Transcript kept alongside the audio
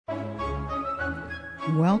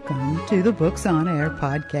Welcome to the Books on Air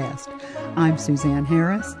podcast. I'm Suzanne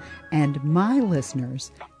Harris, and my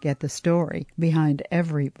listeners get the story behind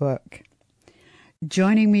every book.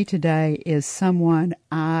 Joining me today is someone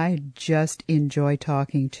I just enjoy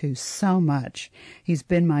talking to so much. He's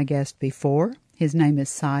been my guest before. His name is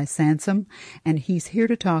Cy Sansom, and he's here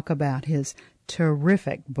to talk about his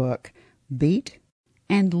terrific book, Beat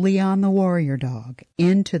and Leon the Warrior Dog,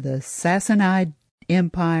 Into the Sassanid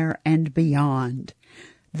Empire and Beyond.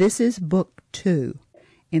 This is book 2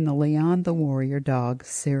 in the Leon the Warrior Dog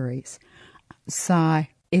series.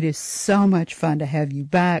 Cy, it is so much fun to have you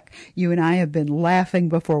back. You and I have been laughing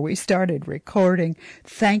before we started recording.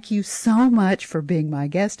 Thank you so much for being my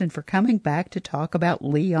guest and for coming back to talk about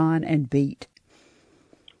Leon and Beat.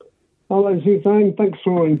 Hello, Suzanne. Thanks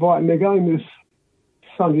for inviting me again this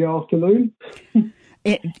Sunday afternoon.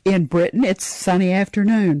 In Britain, it's sunny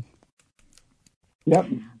afternoon. Yep.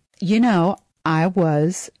 You know, I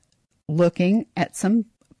was looking at some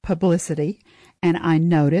publicity, and I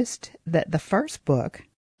noticed that the first book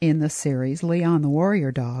in the series, Leon the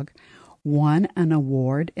Warrior Dog, won an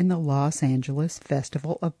award in the Los Angeles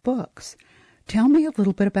Festival of Books. Tell me a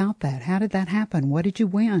little bit about that. How did that happen? What did you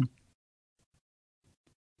win?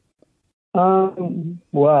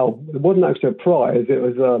 Well, it wasn't actually a prize. It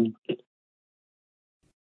was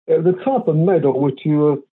a type of medal which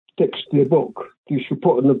you stick to your book. You should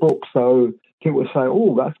put in the book so people would say,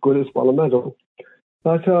 "Oh, that's good, it's won a medal."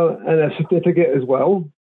 But and a certificate as well.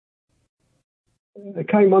 It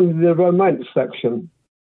came under the romance section.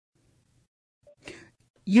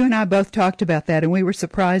 You and I both talked about that, and we were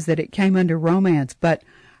surprised that it came under romance. But,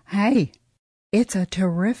 hey, it's a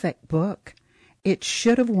terrific book. It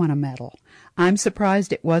should have won a medal. I'm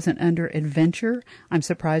surprised it wasn't under adventure. I'm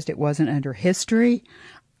surprised it wasn't under history,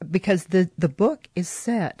 because the book is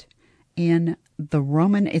set in the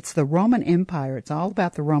Roman Empire. It's all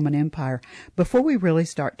about the Roman Empire. Before we really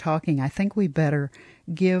start talking, I think we better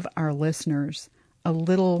give our listeners a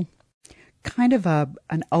little kind of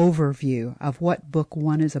an overview of what book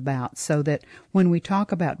 1 is about, so that when we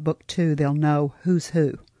talk about book 2, they'll know who's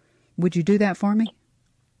who. Would you do that for me?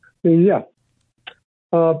 Yeah.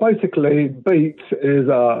 Basically, Beat is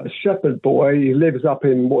a shepherd boy. He lives up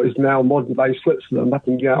in what is now modern-day Switzerland, up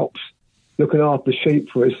in the Alps, looking after sheep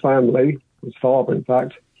for his family, his father, in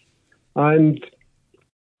fact. And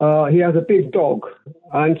he has a big dog,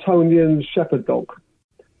 Antonian shepherd dog.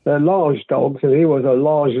 They're large dogs, and he was a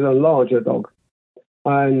larger and larger dog.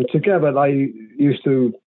 And together they used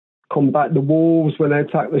to combat the wolves when they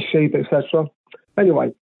attacked the sheep, etc.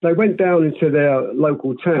 Anyway, they went down into their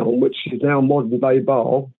local town, which is now modern-day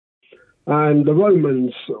Basel, and the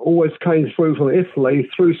Romans always came through from Italy,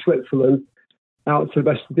 through Switzerland, out to the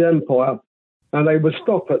rest of the empire. And they would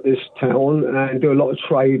stop at this town and do a lot of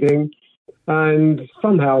trading. And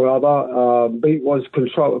somehow or other, Beat was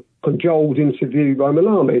cajoled into the Roman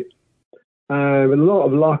army. And with a lot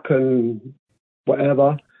of luck and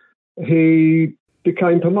whatever, he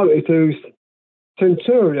became promoted to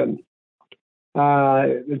centurion.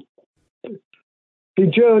 He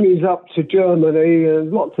journeys up to Germany,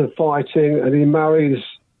 and lots of fighting, and he marries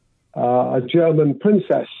a German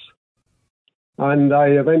princess. And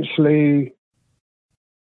they eventually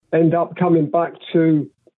end up coming back to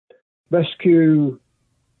rescue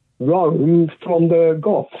Rome from the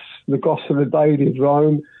Goths. The Goths have invaded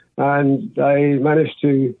Rome, and they managed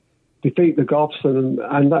to defeat the Goths, and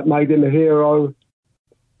that made him a hero.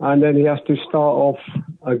 And then he has to start off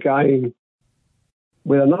again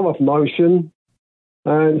with another promotion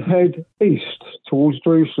and head east towards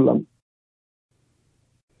Jerusalem.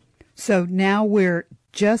 So now we're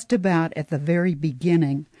just about at the very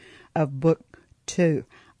beginning of book 2.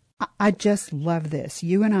 I just love this.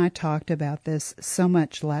 You and I talked about this so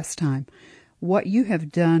much last time. What you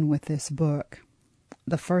have done with this book,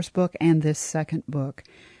 the first book and this second book,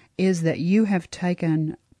 is that you have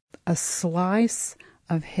taken a slice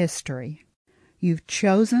of history. You've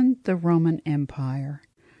chosen the Roman Empire.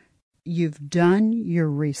 You've done your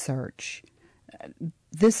research.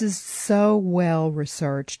 This is so well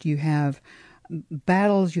researched. You have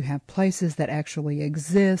battles, you have places that actually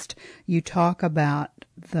exist. You talk about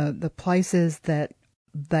the places that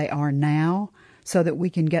they are now so that we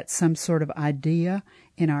can get some sort of idea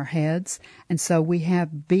in our heads. And so we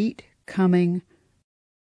have Beat coming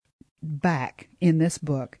back in this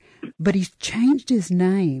book, but he's changed his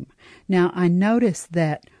name. Now, I noticed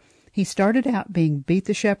that he started out being Beat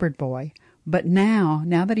the Shepherd Boy, but now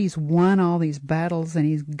that he's won all these battles and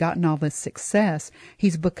he's gotten all this success,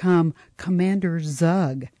 he's become Commander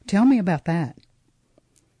Zug. Tell me about that.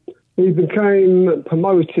 He became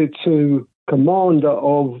promoted to commander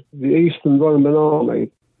of the Eastern Roman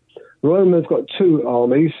army. Romans got two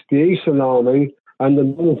armies, the Eastern Army and the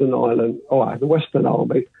the Western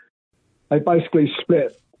Army. They basically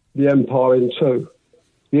split the empire in two,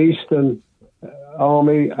 the Eastern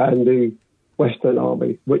Army and the Western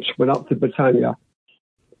Army, which went up to Britannia.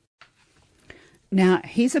 Now,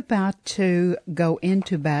 he's about to go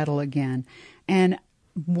into battle again, and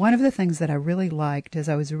one of the things that I really liked as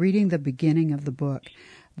I was reading the beginning of the book,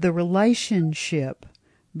 the relationship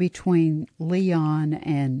between Leon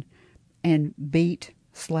and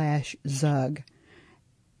Beat/Zug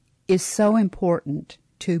is so important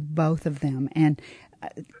to both of them. And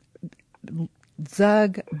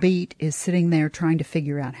Beat is sitting there trying to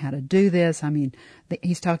figure out how to do this. I mean,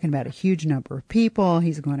 he's talking about a huge number of people.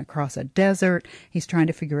 He's going across a desert. He's trying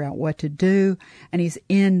to figure out what to do. And he's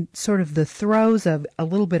in sort of the throes of a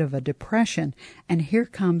little bit of a depression. And here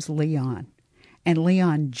comes Leon. And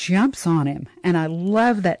Leon jumps on him. And I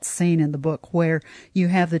love that scene in the book where you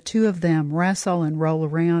have the two of them wrestle and roll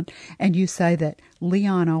around. And you say that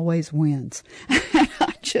Leon always wins. And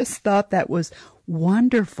I just thought that was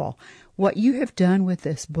wonderful. What you have done with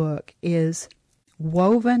this book is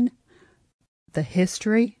woven the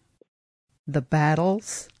history, the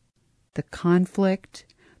battles, the conflict,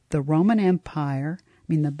 the Roman Empire. I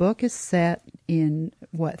mean, the book is set in,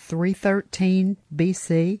 313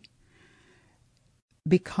 BC?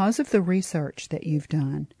 Because of the research that you've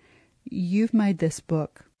done, you've made this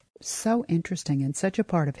book so interesting and such a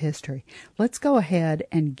part of history. Let's go ahead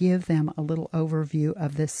and give them a little overview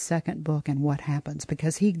of this second book and what happens,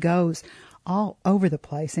 because he goes all over the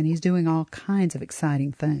place and he's doing all kinds of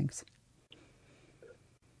exciting things.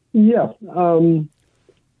 Yeah. His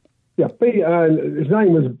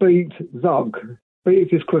name was Beat Zug.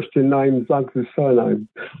 Beat is Christian name, Zug's his surname.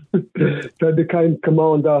 So it became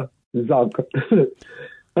Commander Zug.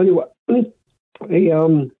 Anyway,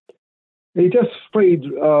 he just freed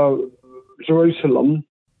Jerusalem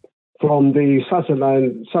from the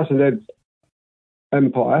Sassanid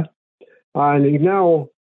Empire, and he now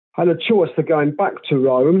had a choice of going back to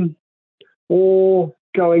Rome or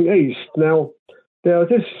going east. Now, there was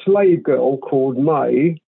this slave girl called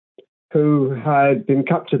May who had been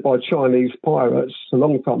captured by Chinese pirates a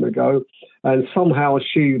long time ago, and somehow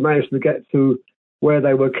she managed to get to where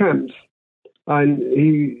they were camped. And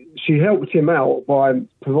she helped him out by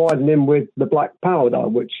providing him with the black powder,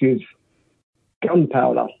 which is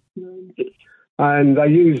gunpowder. And they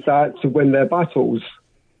used that to win their battles.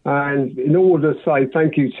 And in order to say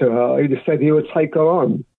thank you to her, he just said he would take her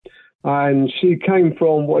home. And she came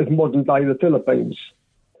from what is modern day the Philippines.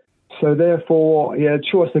 So therefore, he had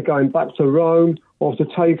a choice of going back to Rome or to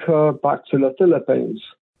take her back to the Philippines.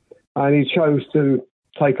 And he chose to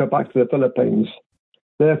take her back to the Philippines.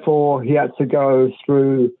 Therefore, he had to go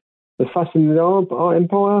through the Sassanid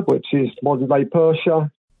Empire, which is modern-day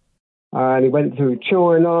Persia, and he went through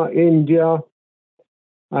China, India,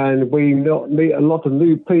 and we meet a lot of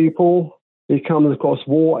new people. He comes across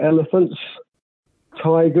war elephants,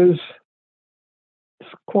 tigers.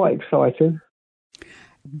 It's quite exciting.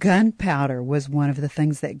 Gunpowder was one of the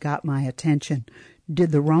things that got my attention.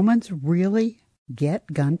 Did the Romans really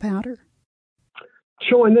get gunpowder?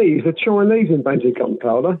 The Chinese invented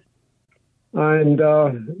gunpowder, and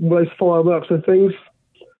there's fireworks and things.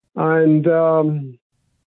 And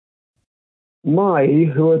May,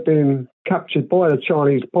 who had been captured by the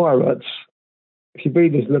Chinese pirates, if you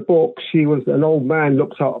read this in the book, she was an old man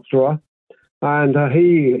looked after her, and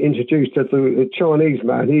he introduced her to the Chinese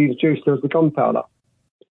man. He introduced her to the gunpowder.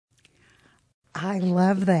 I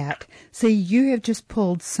love that. See, you have just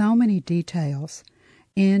pulled so many details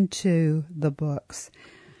into the books.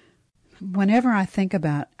 Whenever I think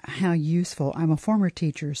about how useful, I'm a former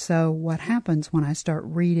teacher, so what happens when I start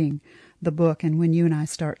reading the book and when you and I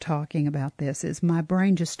start talking about this is my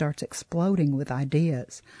brain just starts exploding with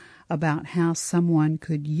ideas about how someone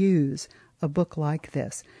could use a book like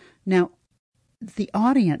this. Now, the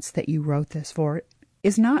audience that you wrote this for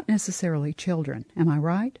is not necessarily children, am I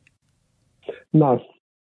right? No.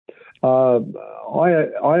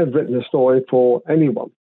 I have written a story for anyone.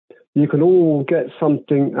 You can all get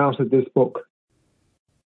something out of this book.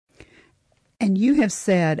 And you have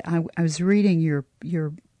said, I was reading your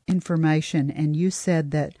information, and you said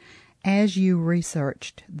that as you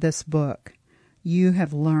researched this book, you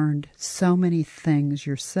have learned so many things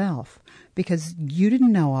yourself, because you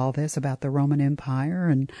didn't know all this about the Roman Empire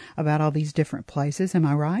and about all these different places. Am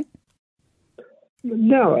I right?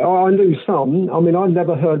 No, I knew some. I mean, I've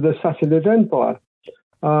never heard of the Sassanid Empire.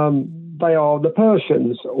 They are the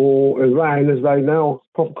Persians, or Iran as they now,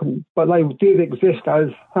 but they did exist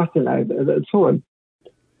as Sassanid at the time.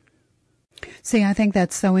 See, I think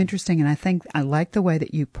that's so interesting, and I think I like the way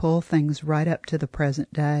that you pull things right up to the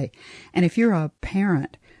present day. And if you're a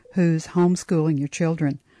parent who's homeschooling your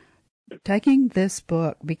children, taking this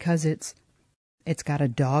book because it's got a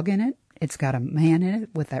dog in it, it's got a man in it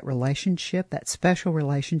with that relationship, that special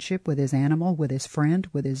relationship with his animal, with his friend,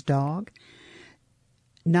 with his dog.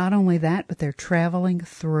 Not only that, but they're traveling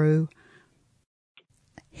through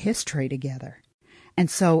history together. And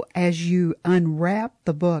so as you unwrap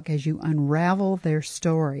the book, as you unravel their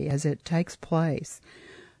story as it takes place,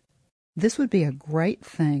 this would be a great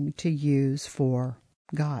thing to use for,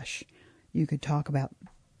 gosh, you could talk about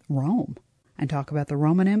Rome and talk about the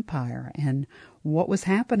Roman Empire and what was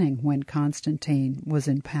happening when Constantine was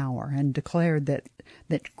in power and declared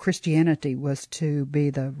that Christianity was to be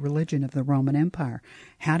the religion of the Roman Empire.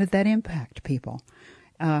 How did that impact people?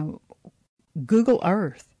 Google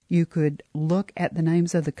Earth. You could look at the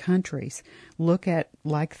names of the countries, look at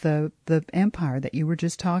like the empire that you were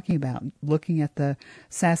just talking about, looking at the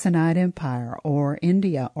Sassanid Empire or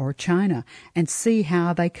India or China, and see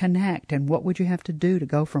how they connect and what would you have to do to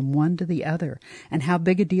go from one to the other and how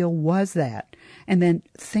big a deal was that. And then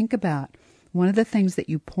think about one of the things that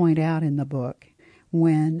you point out in the book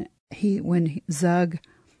when Zug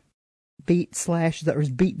beat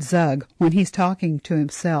Zug when he's talking to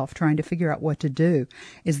himself, trying to figure out what to do,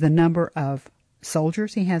 is the number of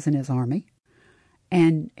soldiers he has in his army.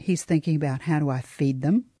 And he's thinking about, how do I feed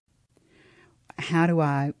them?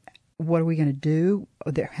 What are we going to do?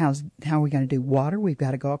 How are we going to do water? We've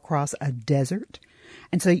got to go across a desert.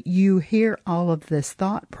 And so you hear all of this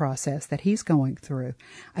thought process that he's going through.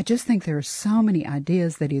 I just think there are so many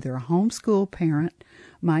ideas that either a homeschool parent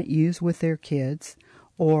might use with their kids,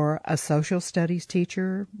 or a social studies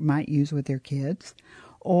teacher might use with their kids,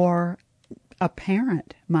 or a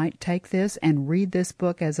parent might take this and read this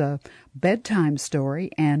book as a bedtime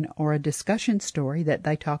story or a discussion story that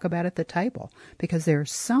they talk about at the table, because there are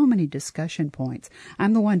so many discussion points.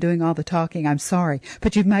 I'm the one doing all the talking, I'm sorry,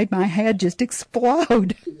 but you've made my head just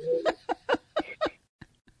explode.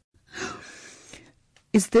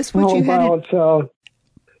 Is this what you had? What about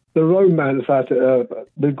the romance that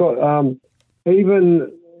they've got?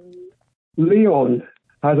 Even Leon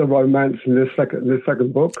has a romance in this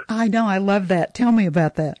second book. I know, I love that. Tell me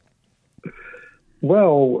about that.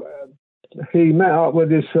 Well, he met up with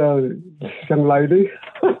this young lady.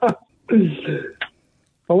 I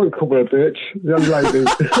won't call her a bitch, young lady.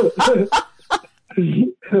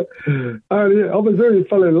 And obviously he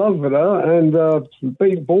fell in love with her and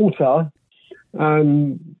bought her,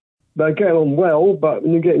 and they get on well, but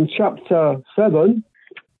when you get in chapter 7,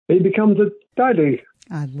 he becomes a daddy.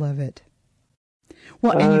 I love it.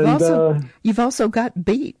 Well, and you've also got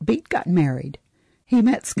Beat. Beat got married. He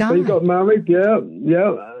met Sky. He got married, yeah.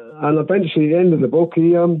 And eventually, at the end of the book,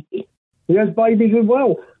 he has babies as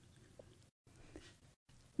well.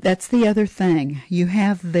 That's the other thing. You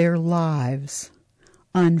have their lives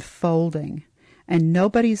unfolding, and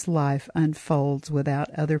nobody's life unfolds without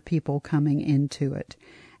other people coming into it.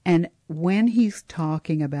 And when he's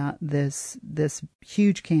talking about this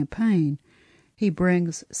huge campaign, he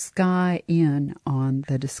brings Sky in on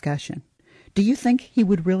the discussion. Do you think he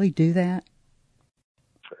would really do that?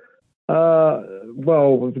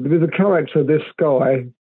 Well, with the character of this Sky,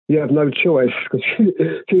 you have no choice, because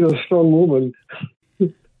she's a strong woman.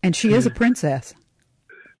 And she is a princess.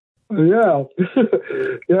 Yeah.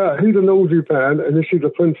 Yeah, he's a nosy fan, and she's a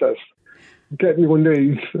princess. Get me on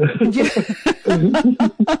knees.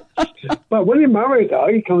 But when he married her,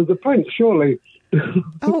 he becomes a prince, surely.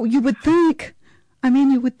 Oh, you would think. I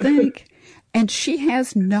mean, you would think. And she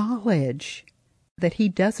has knowledge that he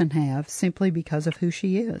doesn't have simply because of who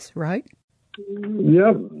she is, right?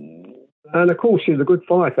 Yeah. And of course, she's a good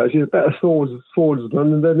fighter. She's a better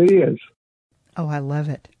swordsman than he is. Oh, I love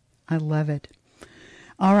it. I love it.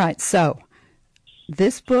 All right, so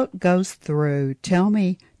this book goes through, tell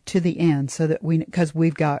me to the end, so that because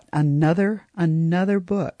we've got another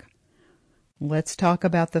book. Let's talk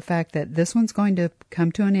about the fact that this one's going to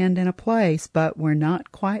come to an end in a place, but we're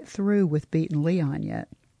not quite through with Beat and Leon yet.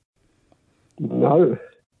 No.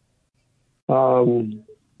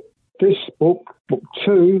 This book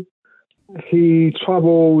 2, he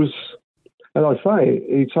travels, as I say,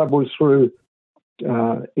 he travels through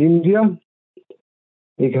India,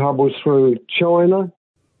 he travels through China,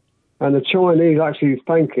 and the Chinese actually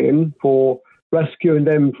thank him for rescuing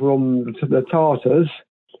them from the Tartars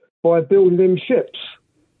by building them ships,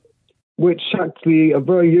 which actually are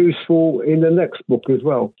very useful in the next book as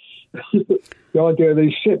well. The idea of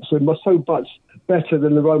these ships are so much better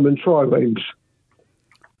than the Roman triremes.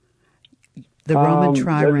 The Roman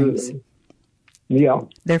triremes. Yeah.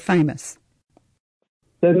 They're famous.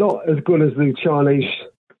 they're not as good as the Chinese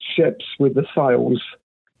ships with the sails.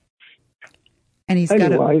 And he's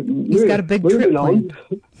got a big trip planned.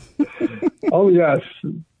 Oh, yes.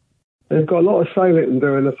 They've got a lot of sailing to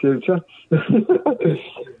do in the future.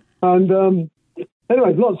 And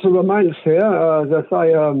anyway, lots of romance here. As I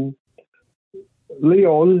say,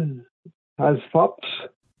 Leon has pups,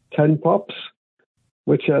 10 pups,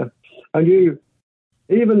 which are, and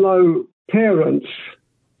even though parents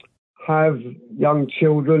have young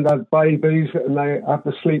children, have babies, and they have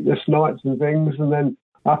to sleepless nights and things, and then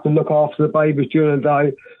have to look after the babies during the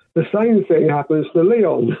day, the same thing happens to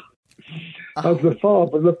Leon as the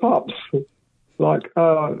father of the pups. Like,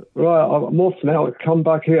 right, I'm off now. Come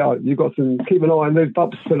back here. You've got to keep an eye on these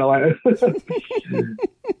pups tonight.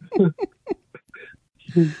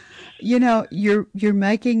 You know, you're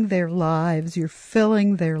making their lives, you're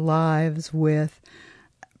filling their lives with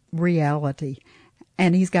reality.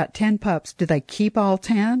 And he's got 10 pups. Do they keep all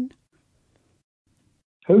 10?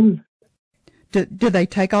 Who? Do they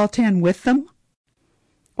take all 10 with them?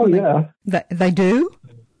 Oh, yeah. They do?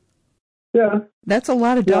 Yeah. That's a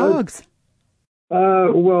lot of dogs.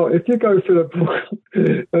 Well, if you go to the book,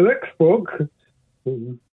 the next book,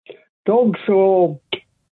 dogs are,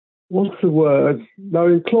 what's the word? They're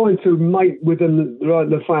inclined to mate within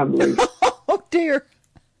the family. Oh, dear.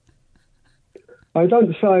 I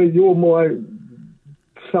don't say you're my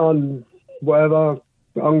son, whatever,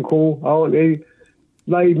 uncle, auntie.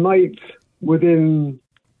 They mate within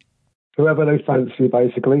whoever they fancy,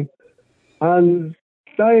 basically. And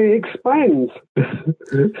they expand.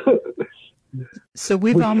 So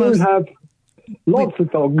we almost have lots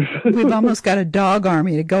of dogs. We've almost got a dog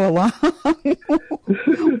army to go along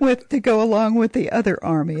with the other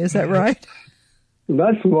army. Is that right?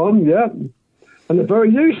 That's one, yeah. And they're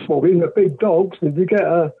very useful. Being the big dogs, if you get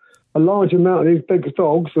a large amount of these big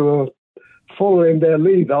dogs who are following their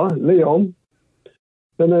leader, Leon,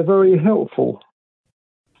 then they're very helpful.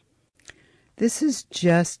 This is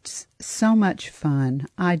just so much fun.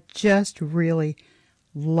 I just really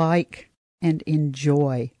like and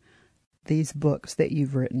enjoy these books that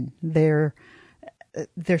you've written. They're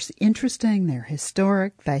interesting, they're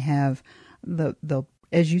historic, they have the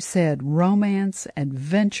as you said, romance,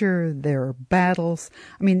 adventure, there are battles.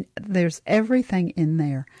 I mean, there's everything in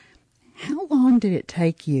there. How long did it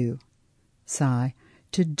take you, Si,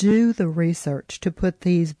 to do the research to put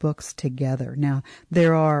these books together? Now,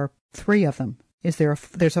 there are 3 of them. There's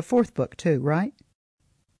a 4th book too, right?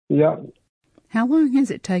 Yeah. How long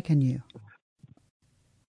has it taken you?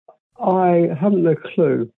 I haven't a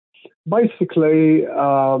clue. Basically,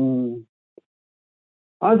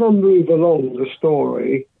 as I move along the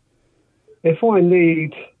story, if I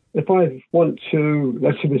want to,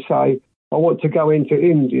 let's say, I want to go into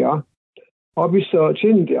India, I research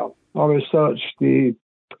India. I research the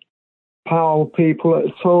power people at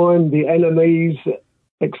the time, the enemies,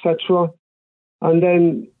 etc. And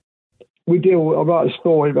then I write a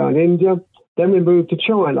story about India. Then we move to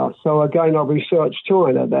China. So again, I research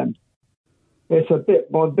China then. It's a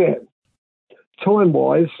bit by bit.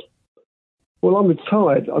 Time-wise, well, I'm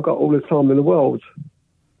retired. I've got all the time in the world.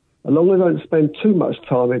 As long as I don't spend too much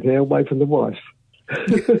time in here away from the wife.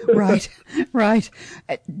 Right.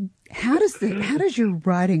 How does your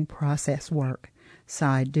writing process work,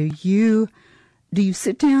 Si? Do you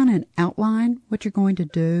sit down and outline what you're going to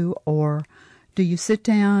do, or do you sit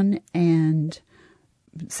down at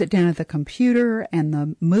the computer and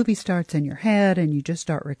the movie starts in your head and you just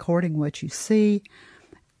start recording what you see?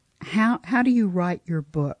 How do you write your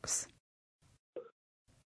books?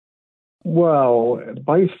 Well,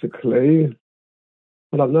 basically,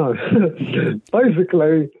 I don't know.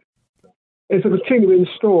 Basically, it's a continuing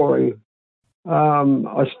story.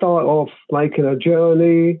 I start off making a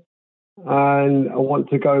journey and I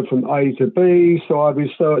want to go from A to B, so I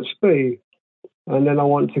research B. And then I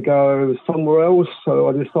want to go somewhere else, so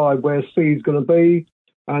I decide where C is going to be,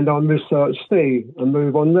 and I research C and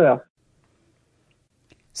move on there.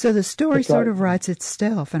 So the story sort of writes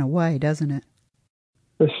itself in a way, doesn't it?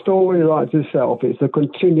 The story writes itself. It's a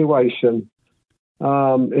continuation.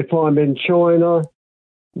 If I'm in China,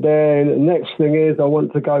 then the next thing is I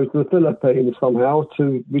want to go to the Philippines somehow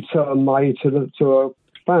to return May to a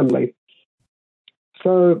family.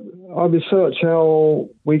 So I research how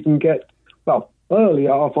we can get,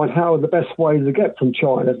 earlier I find how the best way to get from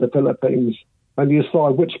China to the Philippines, and you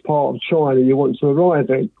decide which part of China you want to arrive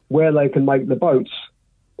in, where they can make the boats,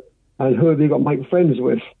 and who have you got to make friends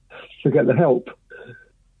with to get the help.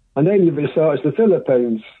 And then you research the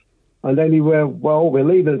Philippines, and then we're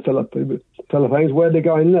leaving the Philippines, where are they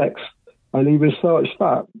going next? And you research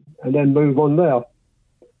that, and then move on there.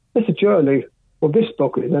 It's a journey. Well, this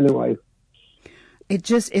book is anyway.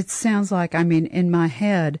 It sounds like, I mean, in my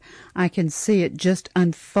head, I can see it just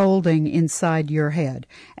unfolding inside your head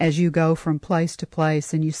as you go from place to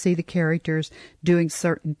place and you see the characters doing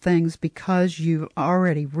certain things because you've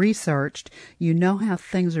already researched. You know how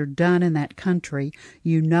things are done in that country.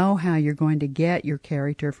 You know how you're going to get your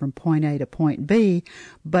character from point A to point B,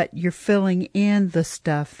 but you're filling in the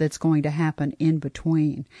stuff that's going to happen in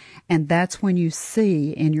between. And that's when you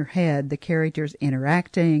see in your head the characters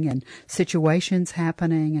interacting and situations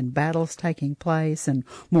happening and battles taking place and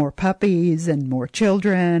more puppies and more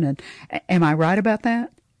children. And am I right about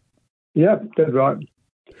that? Yep, that's right.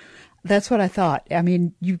 That's what I thought. I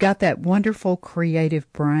mean, you've got that wonderful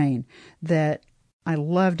creative brain that I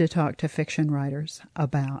love to talk to fiction writers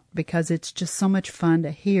about because it's just so much fun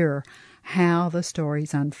to hear how the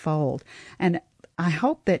stories unfold. And I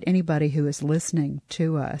hope that anybody who is listening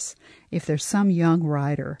to us, if there's some young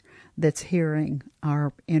writer that's hearing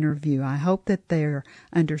our interview, I hope that they're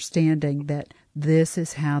understanding that this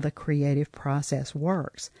is how the creative process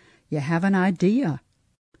works. You have an idea,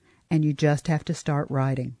 and you just have to start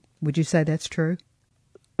writing. Would you say that's true?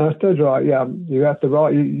 That's right, yeah. You have to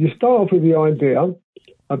write. You start off with the idea,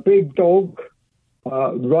 a big dog,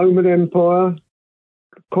 Roman Empire,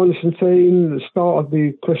 Constantine, the start of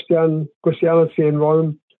the Christianity in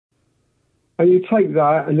Rome, and you take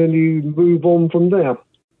that and then you move on from there.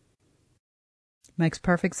 Makes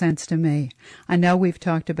perfect sense to me. I know we've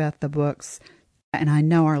talked about the books, and I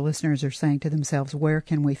know our listeners are saying to themselves, where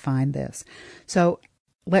can we find this? So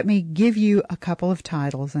let me give you a couple of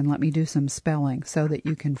titles and let me do some spelling so that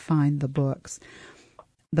you can find the books.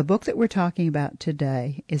 The book that we're talking about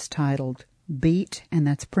today is titled Beat, and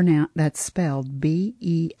that's spelled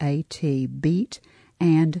B-E-A-T, Beat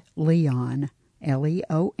and Leon,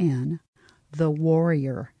 L-E-O-N, the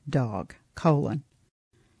Warrior Dog, :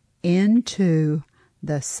 Into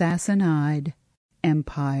the Sassanid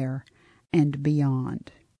Empire and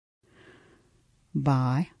Beyond,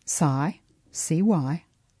 by Cy, C-Y,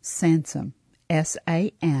 Sansum,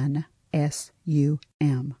 S-A-N-S-U-M.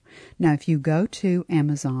 Now, if you go to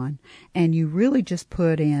Amazon and you really just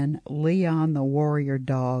put in Leon the Warrior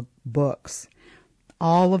Dog books,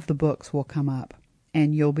 all of the books will come up.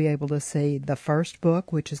 And you'll be able to see the first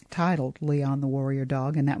book, which is titled Leon the Warrior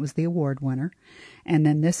Dog, and that was the award winner. And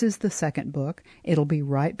then this is the second book. It'll be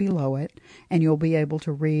right below it, and you'll be able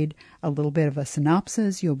to read a little bit of a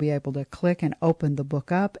synopsis. You'll be able to click and open the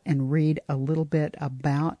book up and read a little bit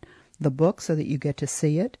about the book so that you get to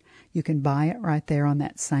see it. You can buy it right there on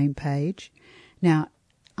that same page. Now,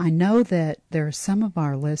 I know that there are some of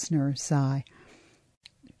our listeners,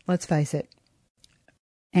 let's face it,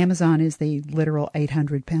 Amazon is the literal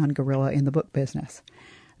 800-pound gorilla in the book business.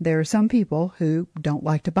 There are some people who don't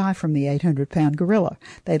like to buy from the 800-pound gorilla.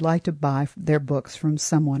 They'd like to buy their books from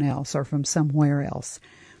someone else or from somewhere else.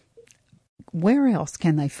 Where else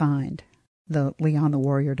can they find the Leon the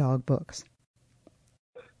Warrior Dog books?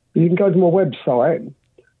 You can go to my website,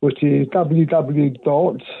 which is www.sansum,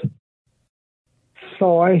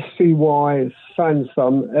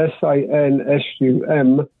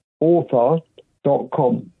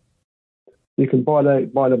 author.com. You can buy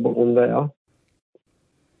the book on there.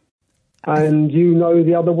 And you know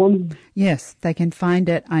the other one? Yes, they can find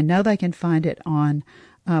it. I know they can find it on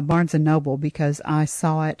Barnes & Noble because I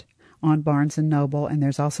saw it on Barnes & Noble, and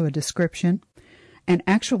there's also a description. And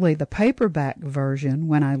actually, the paperback version,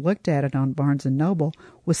 when I looked at it on Barnes & Noble,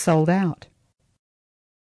 was sold out.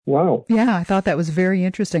 Wow. Yeah, I thought that was very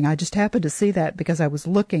interesting. I just happened to see that because I was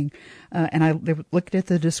looking, and I looked at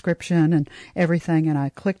the description and everything, and I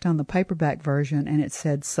clicked on the paperback version, and it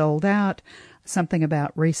said sold out, something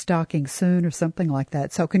about restocking soon or something like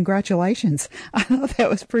that. So congratulations. I thought that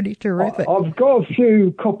was pretty terrific. I've got a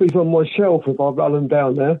few copies on my shelf if I run them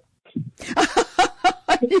down there.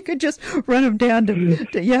 You could just run them down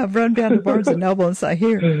run down to Barnes & Noble and say,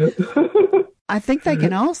 here. I think they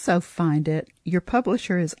can also find it. Your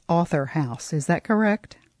publisher is Author House. Is that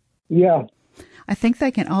correct? Yeah. I think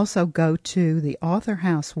they can also go to the Author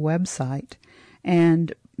House website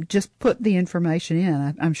and just put the information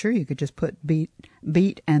in. I'm sure you could just put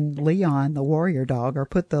Beat and Leon the Warrior Dog, or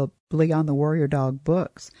put the Leon the Warrior Dog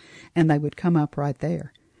books, and they would come up right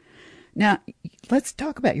there. Now, let's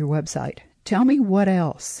talk about your website. Tell me what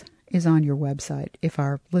else is on your website. If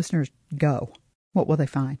our listeners go, what will they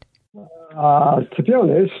find? To be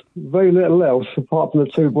honest, very little else apart from the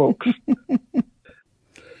two books.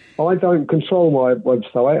 I don't control my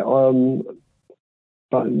website,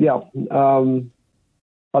 but yeah,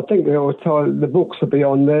 I think the books will be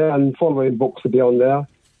on there, and following books will be on there,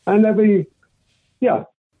 and there'll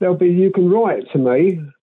be. You can write to me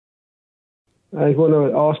If you want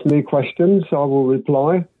to ask me questions, I will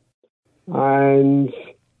reply. And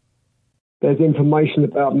there's information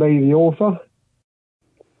about me, the author.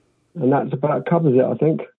 And that's about covers it, I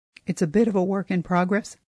think. It's a bit of a work in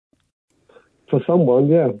progress. For someone,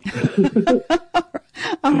 yeah.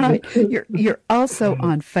 All right. You're also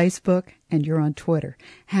on Facebook and you're on Twitter.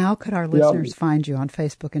 How could our listeners find you on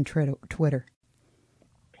Facebook and Twitter?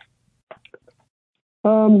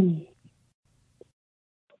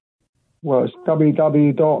 Well, it's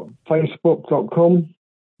www.facebook.com.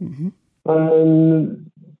 Mm-hmm.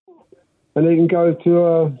 And you can go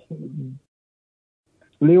to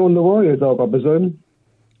Leon the Warrior Dog, I presume.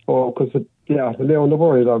 The Leon the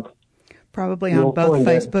Warrior Dog. Probably on both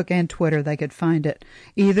Facebook and Twitter they could find it.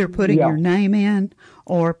 Either putting your name in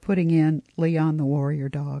or putting in Leon the Warrior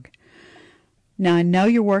Dog. Now, I know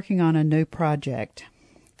you're working on a new project.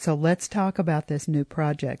 So let's talk about this new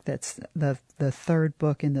project that's the third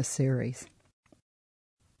book in the series.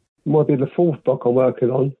 Might be the fourth book I'm working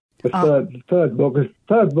on. The third book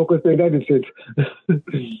has been edited.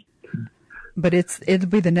 But it'll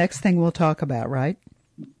be the next thing we'll talk about, right?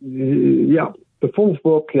 Yeah, the fourth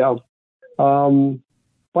book, yeah.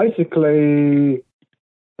 Basically,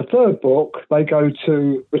 the third book, they go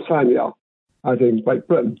to Britannia, as in Great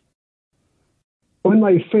Britain. When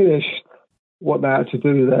they finished what they had to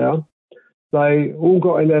do there, they all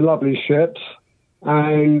got in their lovely ships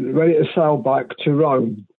and ready to sail back to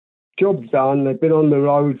Rome. Job done. They've been on the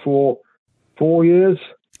road for 4 years.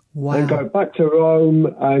 Wow. And go back to Rome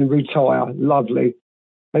and retire. Lovely.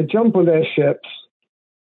 They jump on their ships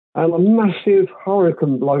and a massive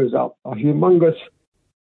hurricane blows up, a humongous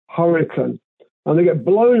hurricane. And they get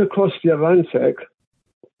blown across the Atlantic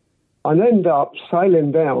and end up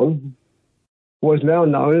sailing down what is now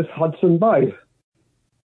known as Hudson Bay.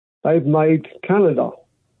 They've made Canada.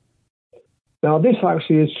 Now, this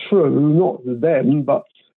actually is true, not them, but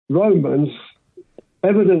Romans.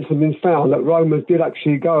 Evidence has been found that Romans did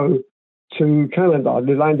actually go to Canada,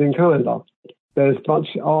 they landed in Canada. There's a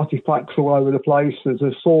bunch of artifacts all over the place. There's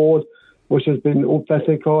a sword, which has been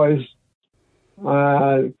authenticized,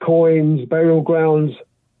 coins, burial grounds.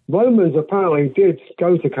 Romans apparently did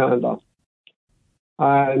go to Canada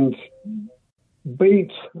and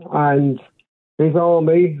Beat and his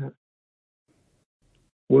army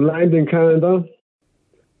will land in Canada,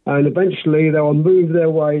 and eventually they will move their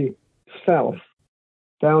way south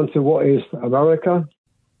down to what is America,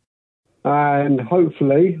 and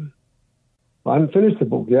hopefully, I haven't finished the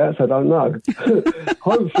book yet, so I don't know.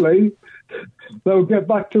 Hopefully, they'll get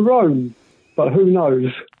back to Rome, but who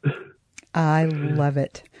knows? I love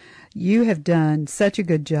it. You have done such a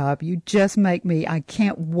good job. You just make me, I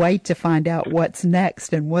can't wait to find out what's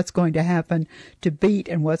next and what's going to happen to Beat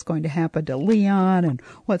and what's going to happen to Leon and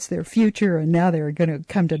what's their future. And now they're going to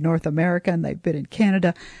come to North America and they've been in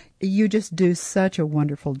Canada. You just do such a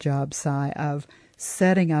wonderful job, Si, of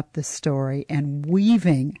setting up the story and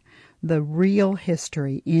weaving the real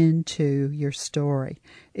history into your story.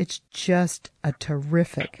 It's just a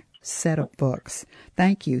terrific set of books.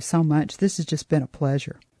 Thank you so much. This has just been a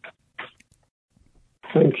pleasure.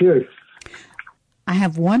 Thank you. I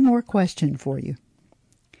have one more question for you.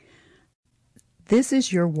 This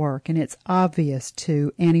is your work, and it's obvious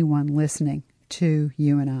to anyone listening to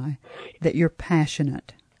you and I that you're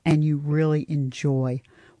passionate and you really enjoy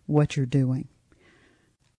what you're doing.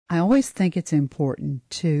 I always think it's important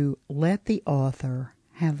to let the author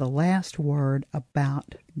have the last word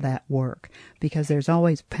about that work, because there's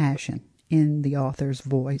always passion in the author's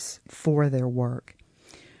voice for their work.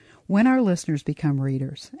 When our listeners become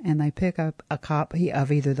readers and they pick up a copy of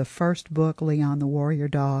either the first book, Leon the Warrior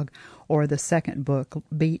Dog, or the second book,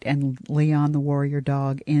 Beat and Leon the Warrior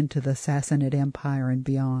Dog into the Sassanid Empire and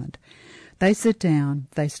Beyond, they sit down,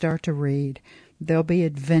 they start to read. There'll be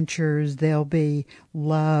adventures, there'll be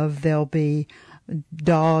love, there'll be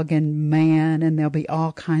dog and man, and there'll be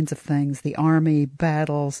all kinds of things. The army,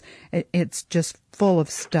 battles, it's just full of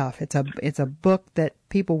stuff. It's a book that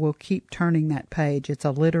people will keep turning that page. It's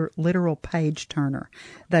a literal page turner.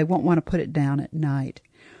 They won't want to put it down at night.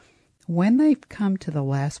 When they come to the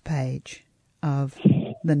last page of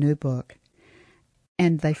the new book,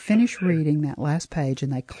 and they finish reading that last page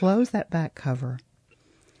and they close that back cover,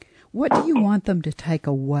 what do you want them to take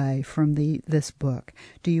away from this book?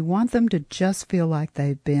 Do you want them to just feel like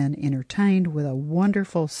they've been entertained with a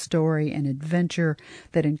wonderful story and adventure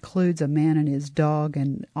that includes a man and his dog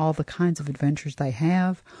and all the kinds of adventures they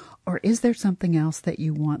have? Or is there something else that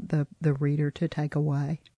you want the reader to take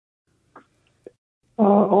away?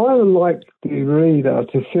 I would like the reader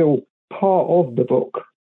to feel part of the book,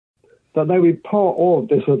 that they be part of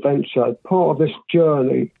this adventure, part of this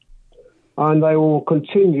journey. and they will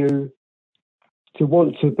continue to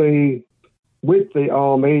want to be with the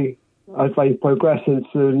army as they progress into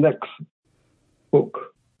the next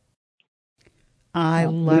book. I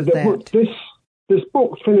love that. This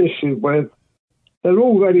book finishes with, they're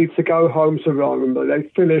all ready to go home to Rome. They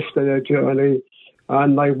finished their journey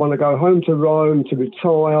and they want to go home to Rome to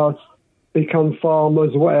retire, become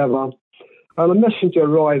farmers, whatever. And a messenger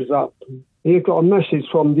rides up. He's got a message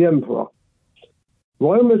from the emperor.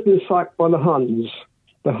 Rome has been sacked by the Huns.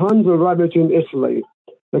 The Huns are ravaging Italy.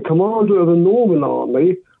 The commander of the Northern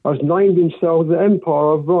army has named himself the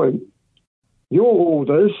Emperor of Rome. Your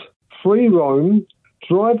orders: free Rome,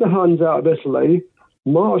 drive the Huns out of Italy,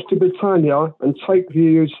 march to Britannia, and take the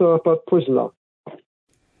usurper prisoner.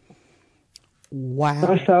 Wow.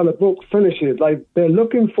 That's how the book finishes. They're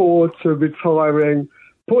looking forward to retiring,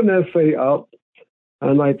 putting their feet up,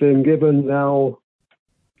 and they've been given now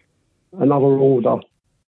another order.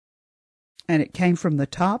 And it came from the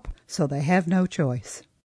top, so they have no choice.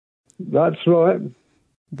 That's right.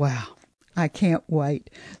 Wow. I can't wait.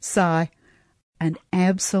 Si, an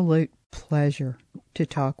absolute pleasure to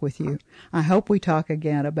talk with you. I hope we talk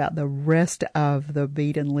again about the rest of the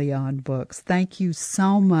Beat and Leon books. Thank you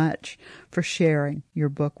so much for sharing your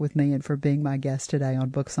book with me and for being my guest today on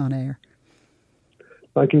Books on Air.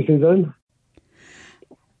 Thank you, Suzanne.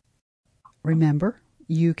 Remember,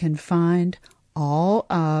 you can find all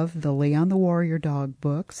of the Leon the Warrior Dog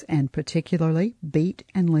books, and particularly Beat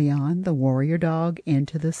and Leon, the Warrior Dog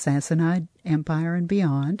into the Sassanid Empire and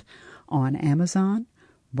Beyond, on Amazon,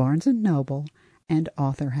 Barnes & Noble, and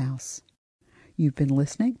Author House. You've been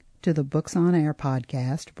listening to the Books on Air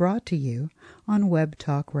podcast, brought to you on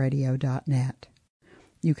webtalkradio.net.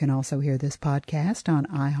 You can also hear this podcast on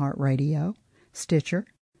iHeartRadio, Stitcher,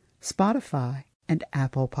 Spotify, and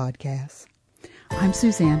Apple Podcasts. I'm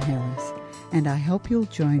Suzanne Harris, and I hope you'll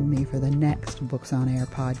join me for the next Books on Air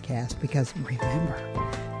podcast, because remember,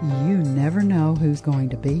 you never know who's going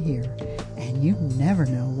to be here, and you never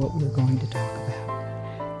know what we're going to talk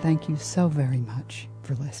about. Thank you so very much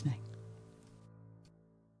for listening.